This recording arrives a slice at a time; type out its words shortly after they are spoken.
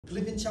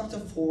Philippians chapter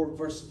 4,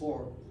 verse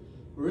 4.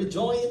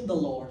 Rejoice in the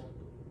Lord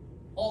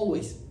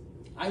always.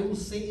 I will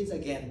say it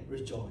again,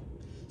 rejoice.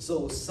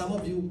 So some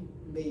of you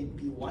may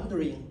be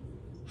wondering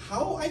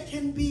how I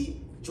can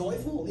be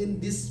joyful in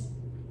this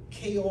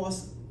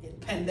chaos,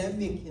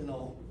 pandemic,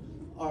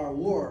 our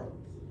world.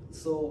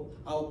 So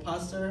our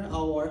pastor,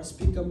 our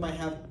speaker might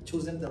have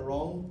chosen the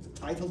wrong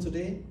title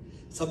today.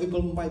 Some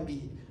people might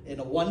be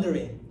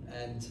wondering,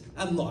 and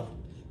I'm not,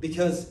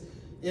 because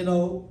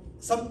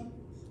some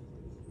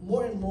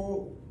more and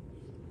more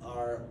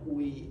are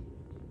we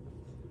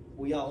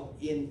are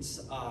in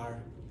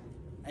our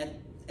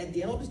at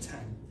the end of the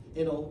time.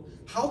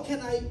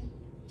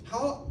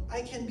 How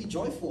I can be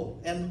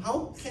joyful, and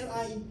how can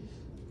I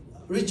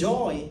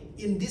rejoice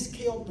in this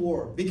chaos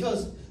world?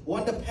 Because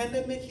when the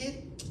pandemic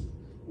hit,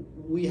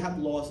 we have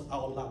lost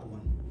our loved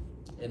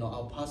one.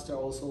 Our pastor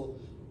also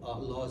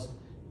lost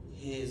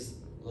his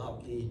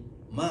lovely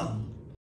mom.